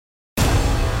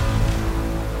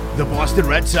The Boston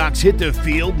Red Sox hit the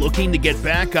field looking to get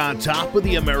back on top of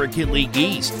the American League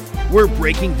East. We're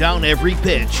breaking down every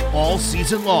pitch all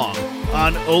season long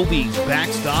on Obie's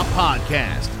Backstop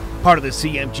Podcast, part of the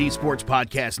CMG Sports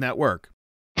Podcast Network.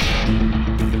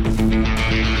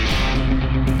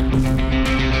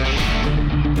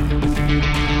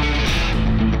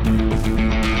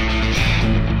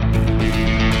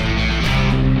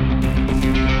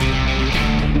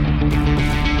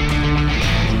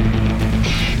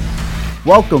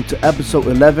 Welcome to episode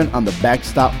 11 on the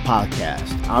Backstop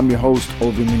Podcast. I'm your host,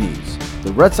 Ovi Muniz.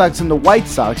 The Red Sox and the White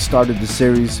Sox started the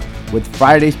series with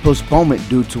Friday's postponement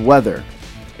due to weather.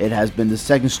 It has been the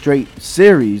second straight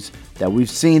series that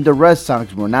we've seen the Red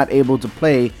Sox were not able to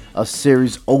play a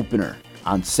series opener.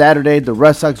 On Saturday, the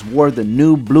Red Sox wore the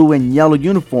new blue and yellow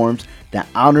uniforms that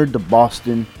honored the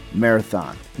Boston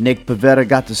Marathon. Nick Pivetta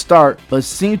got the start, but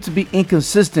seemed to be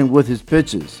inconsistent with his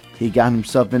pitches. He got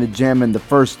himself in a jam in the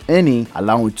first inning,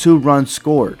 allowing 2 runs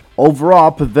scored.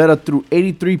 Overall, Pivetta threw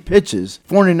 83 pitches,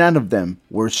 49 of them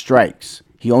were strikes.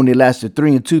 He only lasted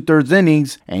 3 2/3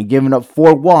 innings and given up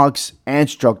 4 walks and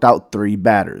struck out 3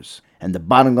 batters. In the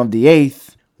bottom of the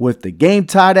 8th, with the game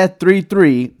tied at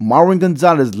 3-3, Marwin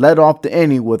Gonzalez led off the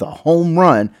inning with a home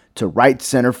run to right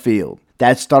center field.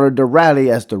 That started the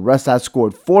rally as the Red Sox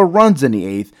scored 4 runs in the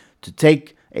 8th to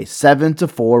take a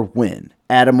 7-4 win.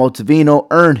 Adam Ottavino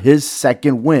earned his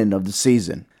second win of the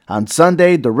season. On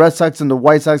Sunday, the Red Sox and the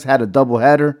White Sox had a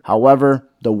doubleheader. However,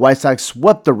 the White Sox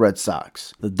swept the Red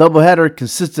Sox. The doubleheader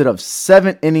consisted of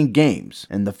 7-inning games.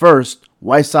 In the first,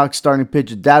 White Sox starting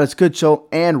pitcher Dallas Keuchel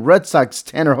and Red Sox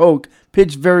Tanner Houck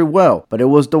pitched very well, but it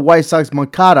was the White Sox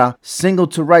Moncada single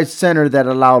to right center that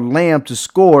allowed Lamb to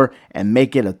score and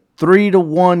make it a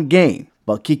 3-1 game.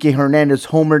 But Kike Hernandez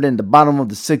homered in the bottom of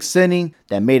the 6th inning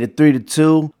that made it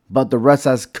 3-2. But the Red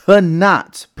Sox could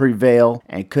not prevail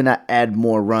and could not add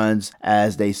more runs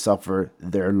as they suffered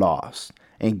their loss.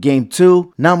 In Game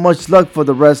 2, not much luck for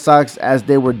the Red Sox as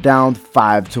they were down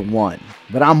 5-1.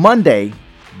 But on Monday,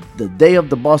 the day of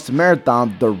the Boston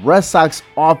Marathon, the Red Sox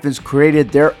offense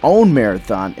created their own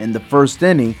marathon in the first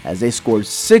inning as they scored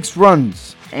 6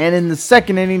 runs. And in the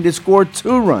second inning, they scored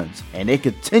 2 runs. And they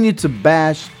continued to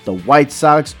bash the White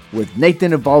Sox with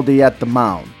Nathan Eovaldi at the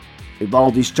mound.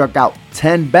 Eovaldi struck out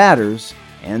 10 batters,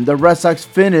 and the Red Sox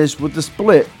finished with the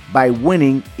split by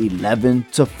winning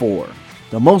 11-4.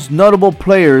 The most notable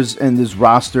players in this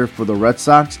roster for the Red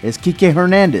Sox is Kike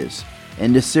Hernandez.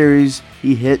 In this series,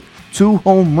 he hit 2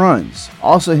 home runs.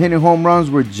 Also hitting home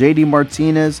runs were JD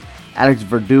Martinez, Alex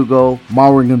Verdugo,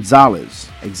 Marwin Gonzalez.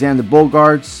 Alexander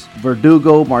Bogaerts,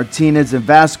 Verdugo, Martinez, and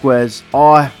Vasquez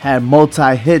all had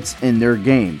multi-hits in their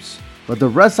games. But the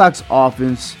Red Sox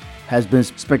offense has been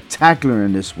spectacular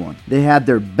in this one. They had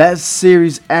their best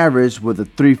series average with a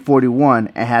 3.41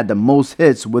 and had the most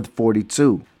hits with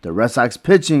 42. The Red Sox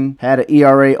pitching had an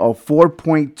ERA of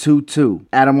 4.22.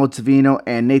 Adam Ottavino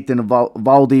and Nathan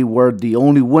Eovaldi were the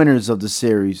only winners of the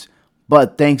series.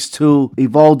 But thanks to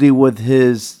Eovaldi with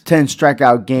his 10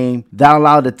 strikeout game, that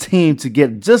allowed the team to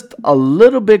get just a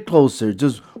little bit closer,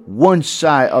 just 1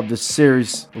 shy of the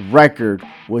series record,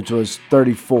 which was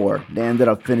 34. They ended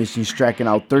up finishing striking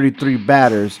out 33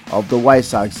 batters of the White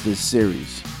Sox this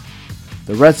series.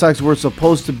 The Red Sox were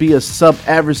supposed to be a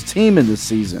sub-average team in the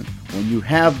season. When you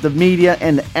have the media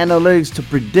and the analytics to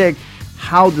predict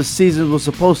how the season was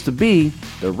supposed to be,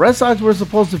 the Red Sox were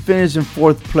supposed to finish in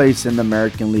 4th place in the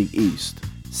American League East.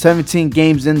 17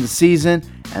 games in the season,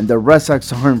 and the Red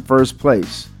Sox are in 1st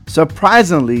place.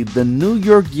 Surprisingly, the New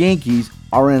York Yankees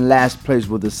are in last place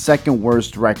with the 2nd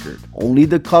worst record. Only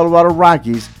the Colorado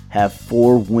Rockies have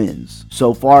 4 wins.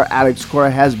 So far, Alex Cora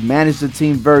has managed the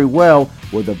team very well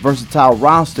with a versatile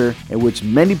roster in which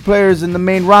many players in the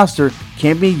main roster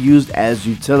can be used as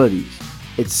utilities.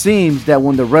 It seems that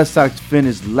when the Red Sox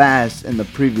finished last in the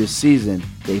previous season,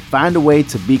 they find a way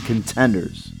to be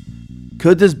contenders.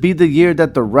 Could this be the year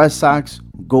that the Red Sox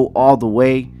go all the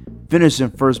way, finish in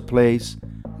 1st place,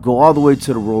 go all the way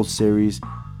to the World Series,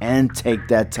 and take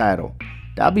that title?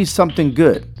 That'll be something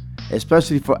good,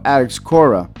 especially for Alex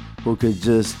Cora, who could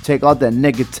just take all that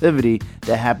negativity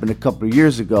that happened a couple of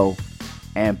years ago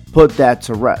and put that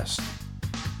to rest.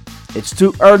 It's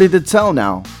too early to tell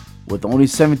now, with only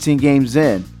 17 games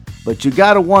in, but you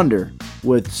gotta wonder,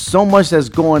 with so much that's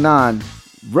going on,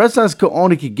 Red Sox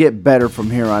could get better from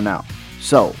here on out.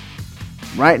 So,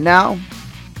 right now,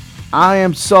 I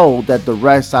am sold that the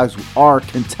Red Sox are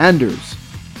contenders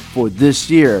for this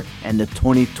year and the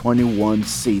 2021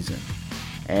 season.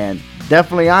 And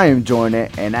definitely I am enjoying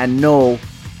it, and I know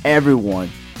everyone,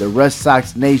 the Red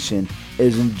Sox Nation,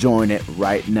 is enjoying it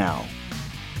right now.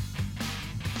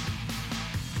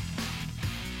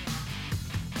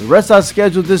 The Red Sox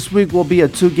schedule this week will be a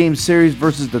 2-game series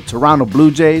versus the Toronto Blue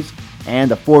Jays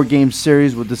and a 4-game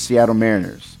series with the Seattle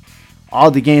Mariners. All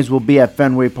the games will be at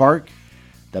Fenway Park.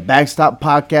 The Backstop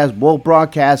Podcast will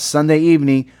broadcast Sunday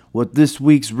evening with this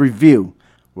week's review.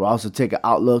 We'll also take an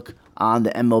outlook on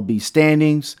the MLB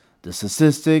standings, the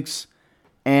statistics,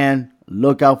 and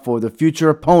look out for the future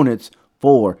opponents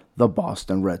for the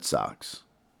Boston Red Sox.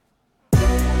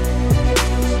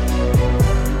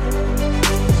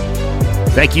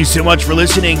 Thank you so much for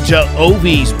listening to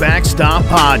Ovi's Backstop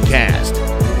Podcast,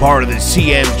 part of the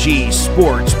CMG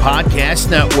Sports Podcast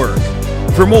Network.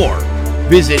 For more,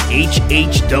 visit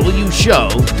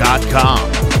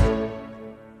hhwshow.com.